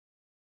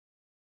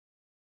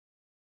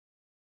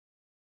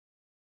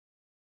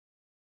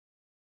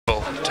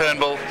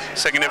Turnbull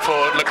singing it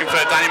forward, looking for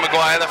Daniel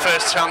Maguire, the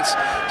first chance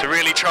to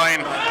really try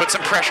and put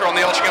some pressure on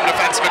the Altrincham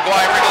defence.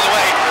 Maguire wriggled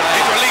away.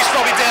 He's released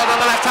Robbie Dale on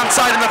the left-hand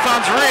side, and the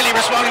fans really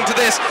responding to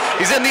this.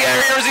 He's in the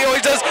area as he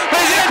always does,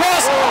 plays it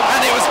across,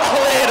 and it was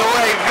cleared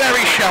away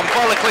very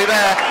shambolically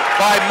there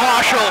by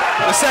Marshall,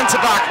 the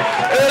centre-back.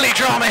 Early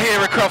drama here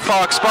at Croft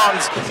Park.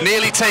 Spartans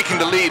nearly taking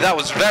the lead. That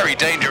was very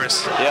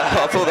dangerous. Yeah,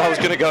 I thought that was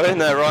going to go in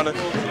there, Ryan.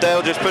 Dale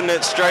just putting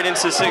it straight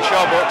into the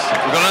 6-yard box.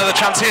 We've got another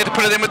chance here to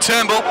put it in with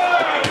Turnbull.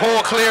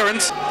 Poor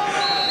clearance.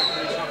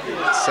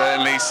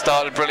 Certainly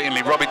started brilliantly.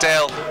 Robbie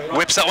Dale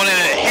whips that one in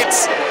and it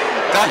hits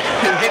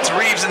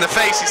Reeves in the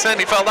face. He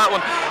certainly felt that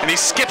one, and he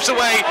skips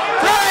away.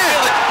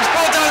 He's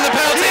brought down in the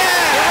penalty.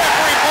 The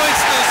referee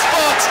points to the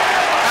spot,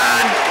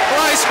 and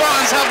Blyth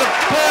Spartans have the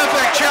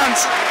perfect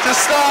chance to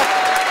start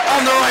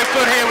on the right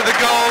foot here with the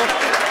goal.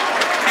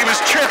 He was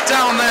tripped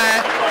down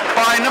there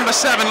by number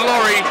 7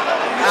 Laurie,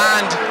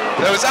 and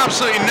there was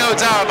absolutely no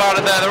doubt about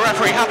it there. The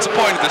referee had to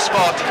point at the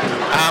spot,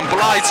 and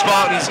Blyth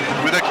Spartans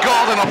with a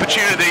golden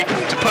opportunity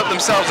to put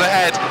themselves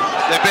ahead.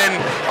 They've been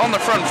on the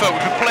front foot.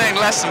 We've been playing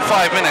less than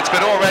 5 minutes,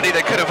 but already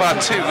they could have had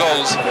 2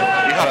 goals,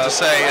 you have to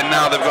say, and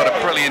now they've got a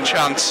brilliant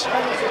chance.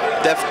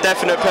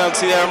 Definite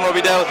penalty there on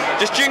Robbie Dale.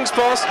 Just jinx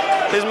past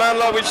his man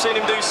like we've seen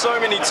him do so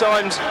many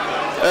times,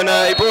 and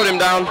he brought him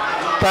down.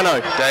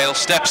 Pano. Dale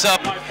steps up,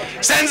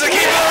 sends the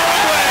keeper the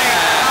wrong way,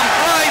 and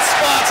Blyth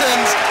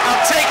Spartans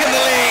have taken the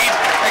lead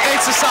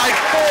against a side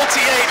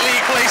 48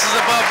 league places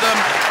above them.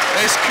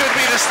 This could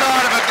be the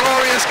start of a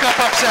glorious cup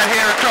upset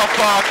here at Croft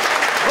Park.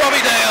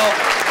 Robbie Dale,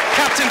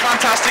 captain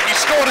fantastic, he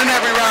scored in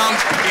every round,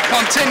 he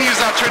continues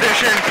that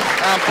tradition,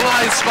 and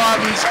Blyth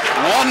Spartans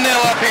 1-0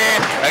 up here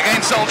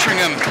against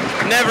Altrincham.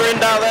 Never in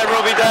doubt there,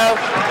 Robbie Dale.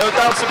 There were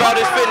doubts about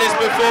his fitness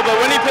before, but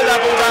when he put that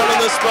ball down on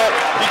the spot,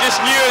 you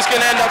just knew it was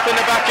going to end up in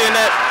the back of the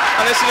net,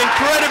 and it's an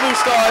incredible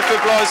start for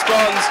Blyth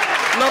Spartans.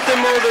 Nothing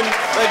more than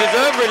they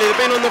deserve, really.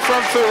 They've been on the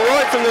front foot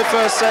right from the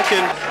first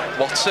second.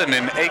 Watson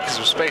in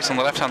acres of space on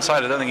the left-hand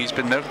side. I don't think he's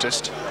been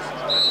noticed.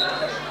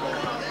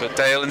 But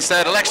Dale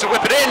instead elects to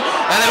whip it in,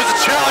 and there was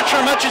a charge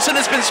from Hutchinson.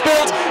 It's been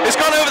spilled. It's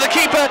gone over the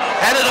keeper,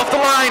 headed off the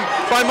line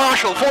by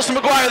Marshall. Forced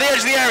Maguire at the edge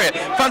of the area.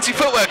 Fancy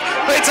footwork.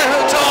 Played to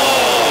Hook.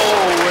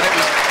 Oh, and it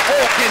was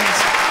Hawkins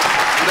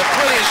with a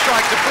brilliant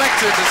strike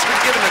deflected. It's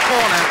been given the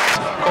corner.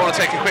 Corner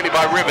taken quickly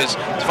by Rivers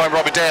to find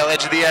Robbie Dale,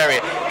 edge of the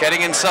area.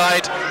 Getting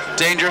inside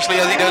dangerously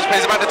as he does.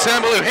 Plays it back to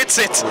Turnbull, who hits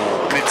it,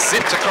 and it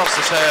zipped across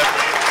the turf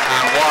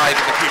and wide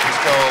of the keeper's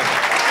goal.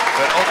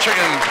 But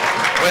Altrincham,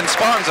 when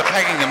Spartans are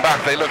pegging them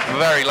back, they look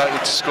very likely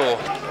to score.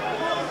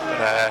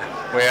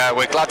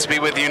 We're glad to be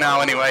with you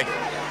now anyway.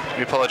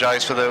 We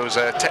apologise for those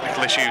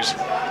technical issues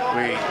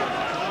we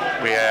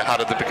had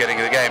at the beginning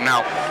of the game.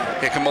 Now,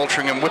 here come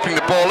Altrincham whipping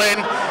the ball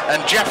in,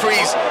 and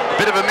Jeffries, a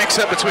bit of a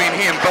mix-up between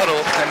he and Buddle,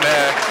 and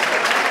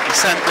he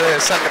sent the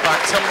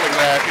centre-back tumbling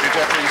there, Peter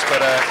Jeffries,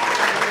 but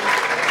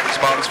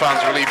Spartans fans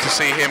relieved to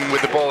see him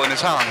with the ball in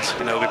his hands,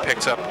 and he'll be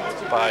picked up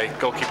by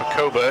goalkeeper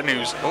Coburn,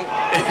 who's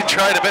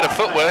tried a bit of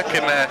footwork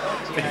and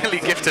nearly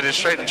gifted it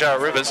straight to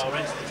Jarrett Rivers,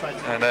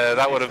 and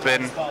that would have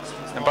been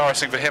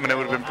embarrassing for him, and it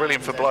would have been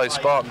brilliant for Blyth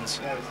Spartans.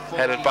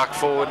 Headed back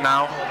forward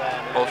now,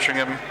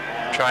 Altrincham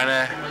trying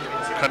to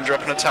conjure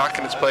up an attack,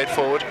 and it's played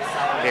forward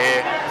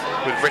here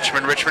with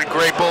Richmond.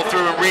 Great ball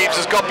through, and Reeves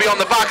has got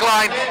beyond the back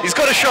line. He's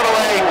got a shot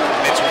away,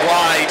 and it's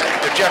wide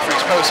of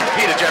Jeffries' post, and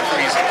Peter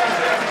Jeffries,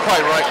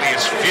 quite rightly,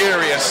 is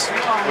furious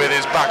with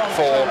his back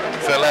four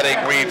for letting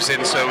Reeves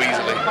in so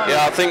easily.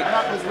 Yeah, I think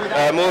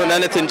more than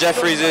anything,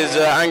 Jeffries is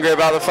angry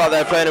about the fact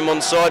they're playing him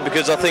on side,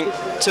 because I think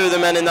 2 of the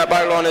men in that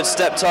back line had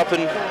stepped up,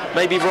 and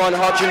maybe Ryan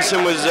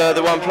Hutchinson was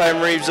the one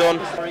playing Reeves on.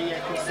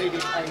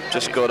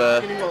 Just got,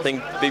 I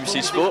think,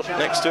 BBC Sport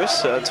next to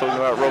us, talking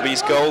about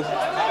Robbie's goal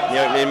in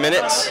the opening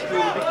minutes.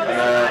 And,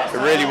 it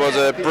really was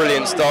a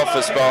brilliant start for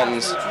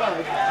Spartans.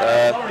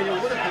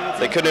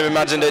 They couldn't have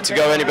imagined it to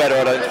go any better,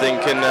 I don't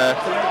think, and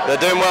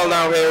they're doing well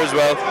now here as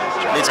well.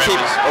 Need to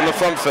keep on the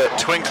front foot.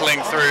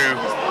 Twinkling through,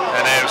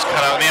 and it was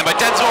cut out in the end by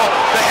Denzel.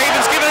 The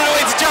Haven's given it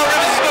away to Jarrett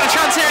Rivers. He's got a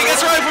chance here. He gets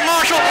it right from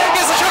Marshall.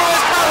 Gets the shot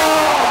away.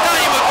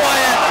 Daniel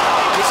Maguire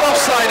was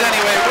offside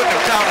anyway. Wouldn't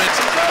have counted.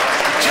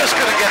 Just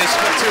couldn't get his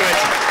foot to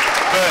it.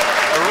 But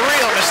a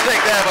real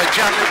mistake there by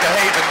Gianluca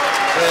Haven,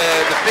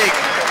 the big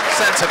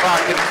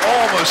centre-back, and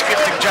almost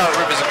gifting Jarrett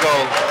Rivers a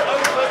goal.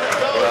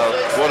 Well,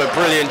 what a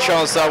brilliant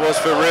chance that was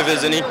for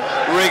Rivers, and he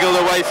wriggled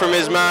away from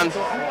his man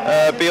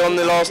beyond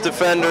the last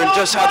defender and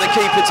just had the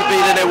keeper to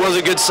beat it. It was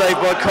a good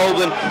save by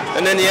Colburn,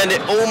 and in the end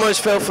it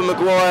almost fell for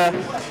Maguire,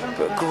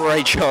 but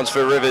great chance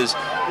for Rivers,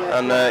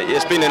 and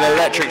it's been an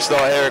electric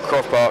start here at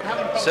Croft Park.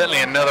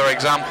 Certainly another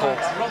example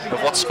of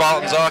what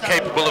Spartans are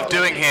capable of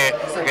doing here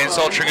against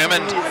Altrincham,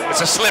 and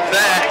it's a slip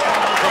there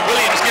from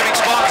Williams, giving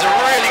Spartans a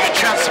really good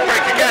chance to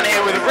break again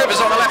here with Rivers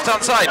on the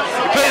left-hand side.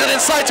 He plays it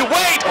inside to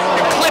Wade,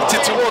 who clipped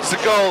it towards the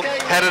goal,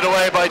 headed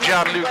away by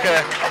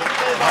Gianluca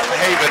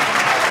Haven.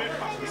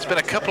 It's been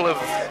a couple of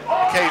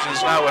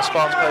occasions now where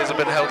Spartans players have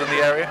been held in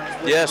the area.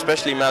 Yeah,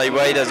 especially Mally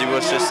Wade, as he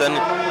was just then.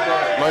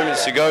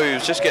 Moments ago, he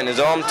was just getting his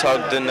arm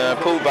tugged and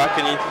pulled back,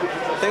 and he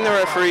think the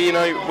referee, you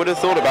know, would have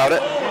thought about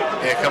it.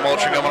 Here come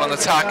Altrincham on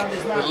attack,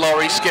 with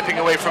Laurie skipping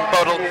away from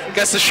Buddle.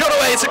 Gets the shot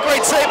away, it's a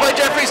great save by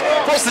Jeffries.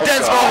 Forced the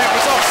Densmore, who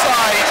was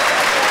offside.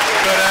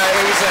 But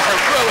it was a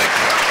heroic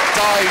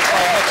dive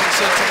by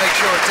Hutchinson to make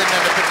sure it didn't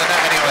end up in the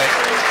net anyway.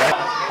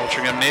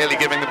 Altrincham nearly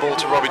giving the ball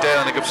to Robbie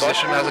Dale in a good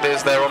position, as it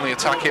is there on the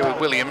attack here with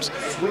Williams.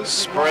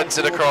 Spreads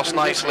it across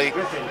nicely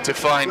to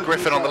find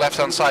Griffin on the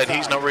left-hand side.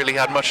 He's not really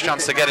had much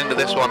chance to get into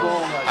this one,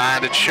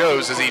 and it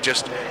shows as he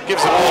just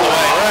gives the ball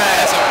away.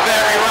 There's a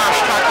very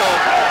rash tackle.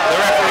 The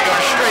referee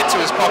going straight to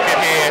his pocket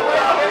here,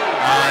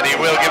 and he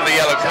will give the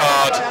yellow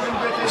card.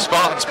 The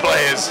Spartans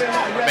players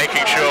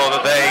making sure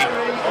that they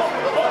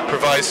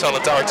provide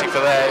solidarity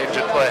for their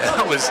injured player.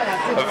 That was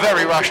a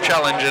very rash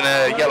challenge, and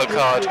a yellow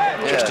card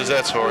just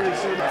deserts for it.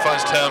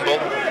 Finds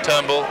Turnbull,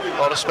 a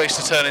lot of space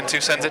to turn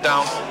into, sends it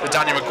down to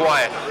Daniel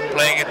Maguire,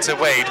 playing it to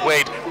Wade.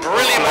 Wade,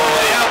 brilliant ball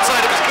to the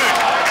outside of his boot.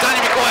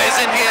 Daniel Maguire is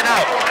in here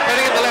now,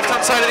 heading at the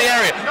left-hand side of the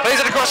area, plays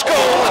it across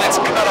goal, and it's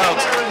cut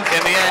out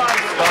in the end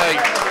by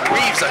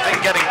Reeves, I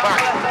think, getting back.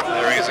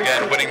 There he is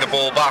again, winning the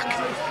ball back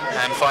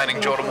and finding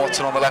Jordan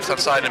Watson on the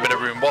left-hand side in a bit of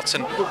room.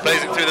 Watson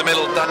plays it through the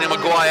middle. Daniel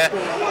Maguire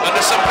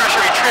under some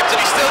pressure, he tripped and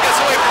he still gets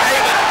away from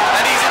Haven,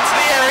 and he's into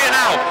the area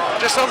now,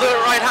 just on the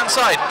right-hand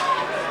side.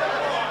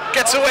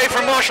 Gets away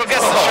from Marshall,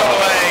 gets the shot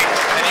away,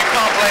 and you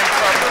can't blame him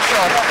for the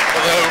shot,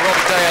 although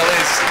Robert Dale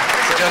is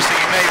suggesting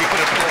he maybe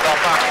could have pulled that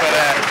back, but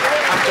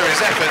after his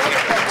effort, he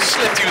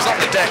slipped, he was on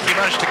the deck, he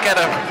managed to get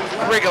a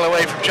wriggle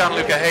away from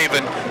Gianluca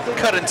Haven,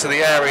 cut into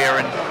the area,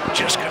 and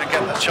just couldn't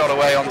get that shot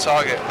away on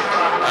target.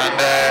 And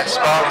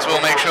Spartans will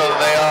make sure that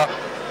they are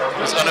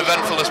as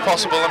uneventful as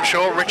possible, I'm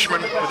sure.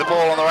 Richmond with the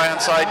ball on the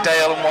right-hand side,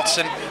 Dale and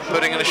Watson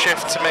putting in a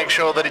shift to make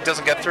sure that it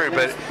doesn't get through,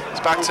 but it's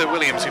back to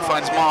Williams, who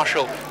finds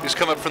Marshall, who's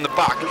come up from the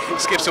back,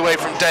 skips away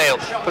from Dale,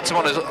 puts him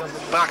on his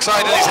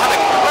backside, and he's had a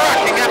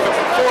cracking effort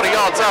from 40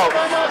 yards out,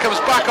 comes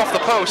back off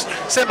the post,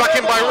 sent back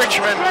in by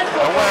Richmond,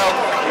 and well,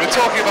 we're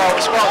talking about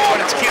Spartans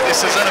wanting to keep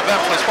this as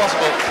uneventful as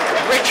possible.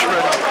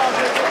 Richmond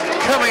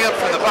coming up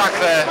from the back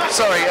there,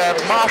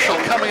 Marshall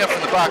coming up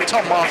from the back,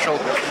 Tom Marshall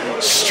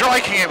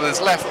striking it with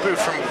his left boot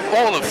from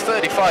all of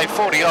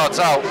 35-40 yards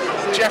out.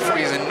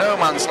 Jeffries in no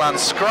man's land,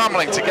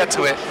 scrambling to get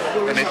to it,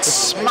 and it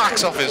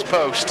smacks off his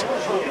post.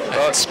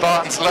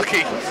 Spartans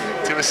lucky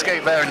to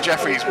escape there, and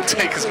Jeffries will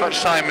take as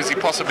much time as he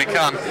possibly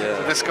can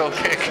for this goal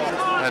kick.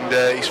 And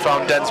he's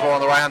found Densmore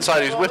on the right-hand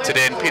side, who's whipped it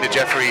in. Peter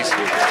Jeffries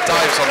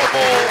dives on the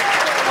ball,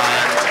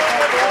 and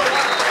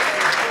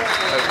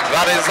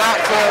that is that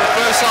for the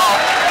first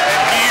half. A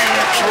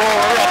huge roar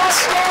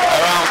erupts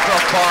around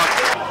Croft Park.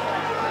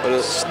 Well,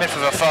 a sniff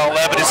of a foul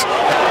there, but it's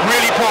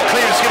really poor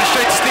clearance. Going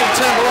straight to Steve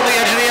Turnbull on the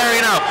edge of the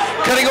area now.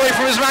 Cutting away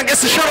from his man,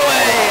 gets the shot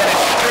away, and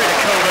it's straight to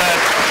Coburn.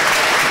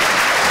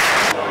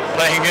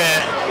 Playing a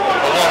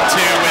 1-2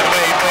 with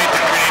Wade. Wade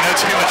didn't really know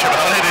too much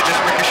about it. It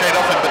just ricocheted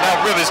off him, but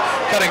now Rivers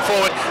cutting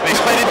forward. And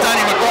he's played in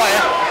Daniel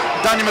Maguire.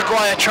 Daniel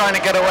Maguire trying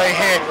to get away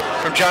here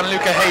from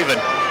Gianluca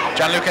Haven.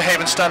 Gianluca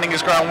Haven standing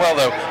his ground well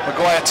though.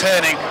 Maguire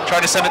turning,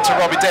 trying to send it to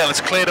Robbie Dale. It's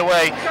cleared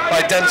away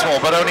by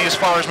Densmore, but only as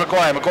far as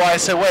Maguire. Maguire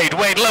to Wade.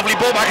 Wade, lovely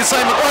ball back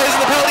inside. Maguire's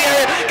in the penalty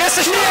area. Gets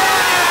the shot!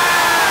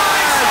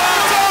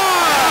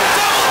 Double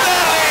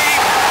their lead!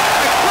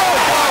 The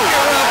Croft Park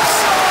erupts.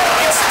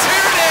 It's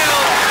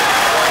 2-0.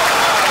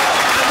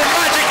 And the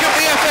magic of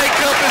the FA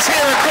Cup is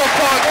here at Croft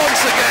Park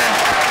once again.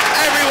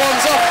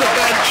 Everyone's off the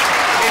bench.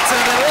 It's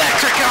an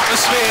electric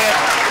atmosphere.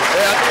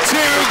 They are 2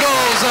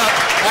 goals up,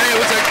 and it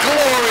was a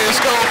glorious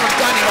goal from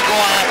Daniel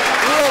Maguire.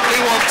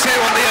 Lovely 1-2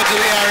 on the edge of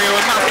the area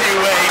with Matthew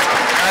Wade,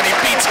 and he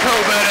beats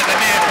Coburn at the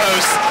near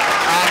post.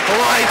 And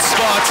Blyth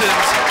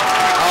Spartans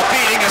are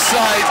beating a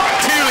side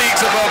 2 leagues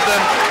above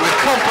them with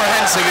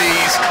comprehensive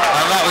ease,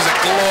 and that was a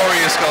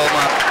glorious goal,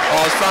 man.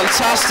 Oh, it's a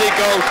fantastic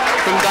goal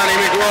from Danny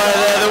Maguire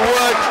there. The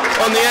work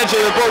on the edge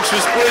of the box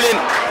was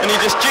brilliant, and he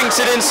just jinks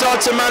it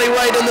inside to Matty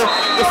Wade, and the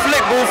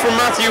flick ball from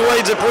Matthew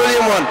Wade's a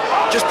brilliant one.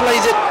 Just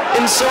plays it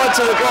inside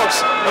to the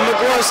box, and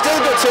Maguire's still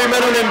got 2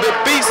 men on him, but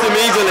beats them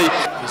easily.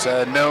 He's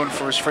known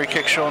for his free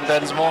kick, Sean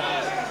Densmore,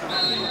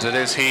 and it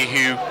is he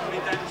who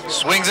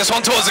swings this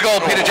one towards the goal.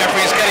 Peter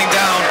Jeffries getting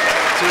down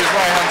to his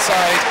right-hand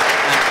side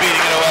and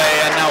beating it away,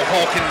 and now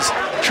Hawkins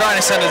trying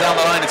to send it down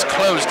the line. It's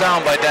closed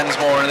down by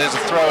Densmore, and there's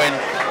a throw-in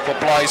for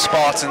Blyth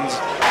Spartans.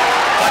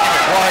 Daniel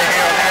Maguire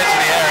here on the edge of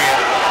the area,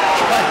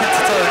 trying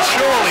to tell it,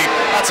 surely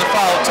that's a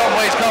foul. Tom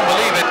Waite can't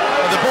believe it,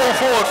 and the ball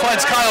forward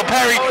finds Kyle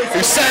Perry,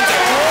 who sends a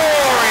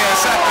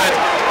glorious effort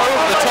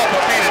over the top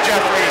of Peter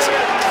Jeffries.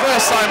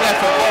 First time left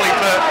for volley,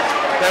 but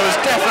there was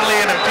definitely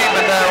an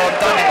impediment there on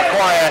Daniel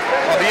Maguire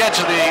on the edge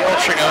of the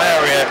Altrincham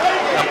area,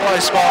 and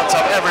Blyth Spartans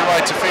have every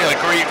right to feel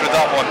aggrieved with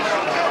that one.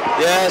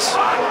 Yes,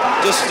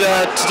 just to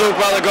talk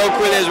about the goal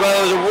quickly as well,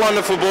 it was a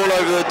wonderful ball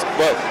over the,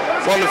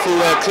 wonderful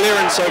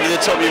clearance over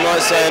the top, you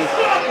might say, and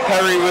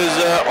Perry was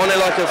on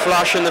it like a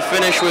flash, and the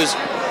finish was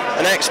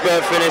an expert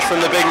finish from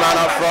the big man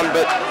up front,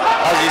 but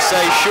as you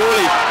say,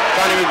 surely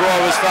Danny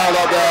Maguire was fouled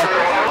up there.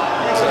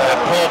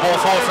 Poor ball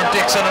forward from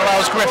Dixon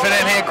allows Griffin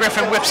in here.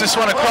 Griffin whips this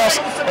one across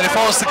and it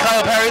falls to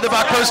Kyle Perry at the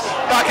back post,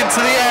 back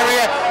into the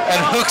area, and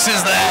Hooks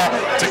is there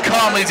to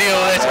calmly deal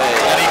with it,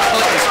 and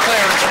his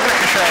clearance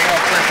ricocheting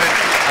off Griffin,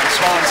 and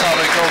Spartans have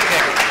a goal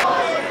kick.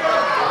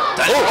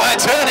 Daniel Wyatt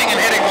turning and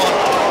hitting one.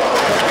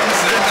 This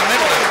is in the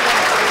middle of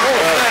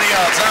 30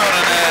 yards out,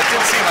 and it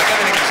didn't seem like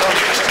anything was on.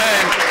 He just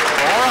turned,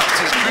 wrapped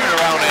his boot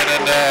around it,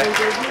 and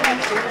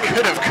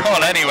could have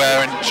gone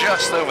anywhere, and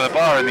just over the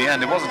bar in the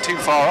end. It wasn't too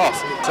far off.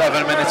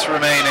 7 minutes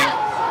remaining.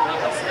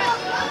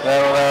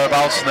 There or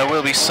thereabouts, and there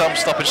will be some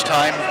stoppage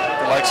time.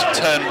 The likes of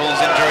Turnbull's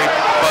injury,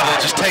 but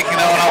they're just taking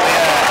that one out of the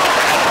air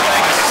and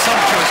playing a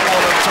sumptuous ball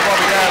over to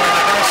Robbie Dale in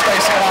the middle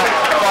space on that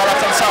far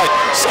left hand side.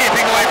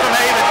 Skipping away from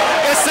Haven.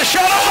 Gets the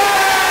shot.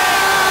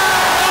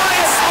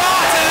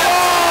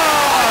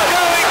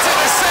 Going to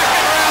the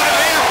second round of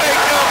the FA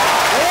Cup.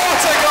 What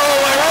a goal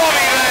by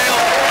Robbie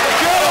Dale.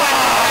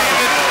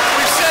 Haven.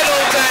 We've said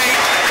all day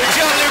that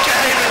Gianluca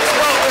Haven's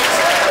welcomed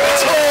the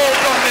tall,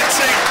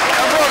 convincing,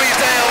 and Robbie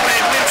Dale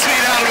made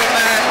mincemeat out of him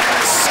there.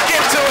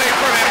 Skipped away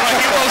from him like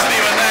he wasn't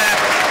even there,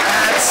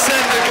 and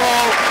sent the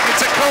ball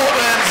into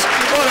Colburn's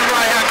bottom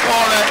right hand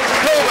corner.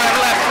 Colburn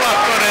left flat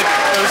footed.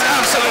 There was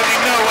absolutely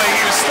no way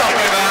he was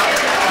stopping that.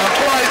 And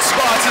Blyth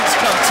Spartans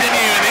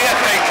continue in the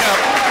FA Cup,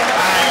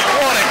 and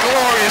what a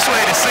glorious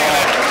way to see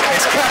it.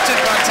 It's Captain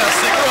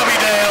Fantastic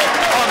Robbie Dale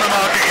on the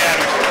mark again.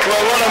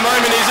 Well, what a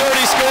moment. He's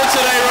already scored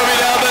today, Robbie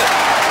Dale, but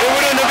it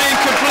wouldn't have been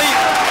complete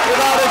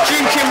without a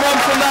jinking one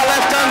from that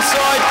left-hand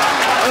side.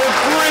 A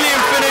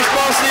brilliant finish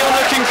past the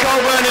unlooking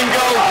Colburn in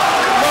goal.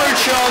 No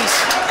chance.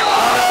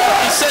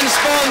 He sends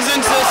Spartans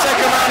into the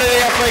second round of the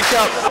FA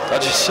Cup.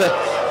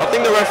 I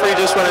think the referee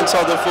just went and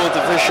told the fourth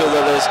official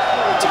that there's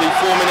to be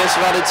 4 minutes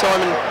of added time,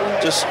 and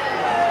just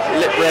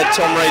lip-read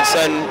Tom Reid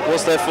saying,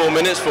 what's there 4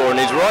 minutes for? And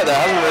he's right, there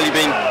hasn't really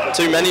been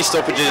too many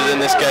stoppages in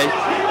this game,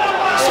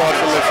 aside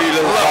from a few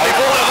little... Lovely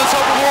ball at the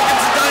top of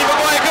Hawkins, and Danny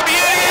Maguire could be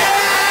in it!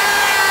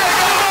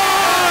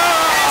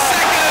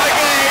 Second of the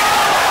game,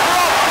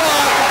 Croft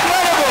Park,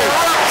 incredible!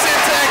 Erupts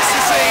into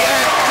ecstasy,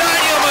 and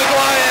Daniel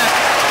Maguire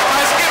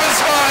has given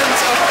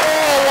Spartans a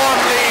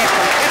 4-1 lead.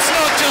 It's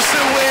not just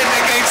a win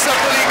against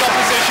upper league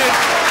opposition,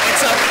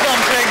 it's a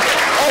thumping.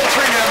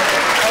 Altrincham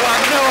who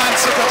had no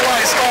answer for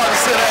Blyth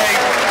Spartans today,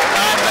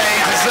 and they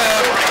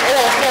deserve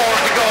all 4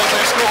 of the goals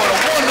they scored. A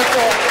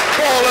wonderful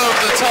ball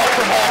over the top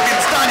from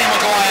Hawkins. Danny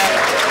Maguire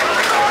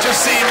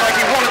just seemed like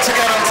he wanted to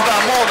get onto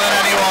that more than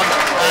anyone,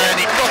 and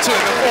he got to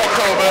it before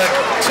Coburn.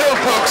 2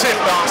 pokes hit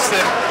past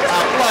him,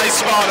 and Blyth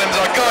Spartans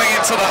are going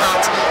into the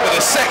hat with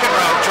a second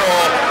round draw,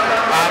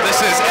 and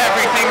this is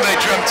everything they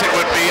dreamt it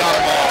would be and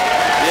more.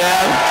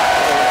 Yeah,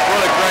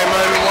 what a great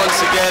moment once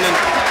again, and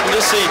you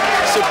just see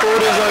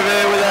supporters over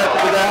here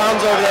with their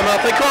hands over their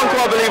mouth. They can't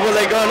quite believe what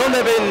they're going on.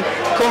 They've been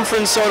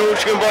conference side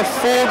Altrincham by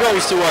 4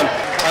 goals to 1.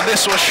 And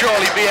this will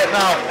surely be it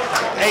now.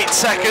 8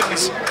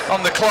 seconds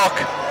on the clock,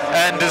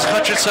 and as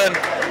Hutchinson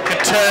can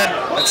turn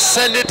and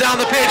send it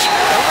down the pitch,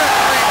 the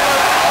referee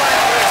blows the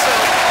final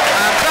whistle,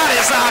 and that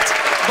is that.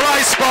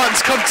 Blyth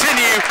Spartans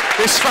continue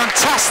this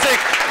fantastic,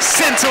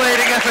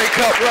 scintillating FA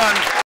Cup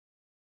run.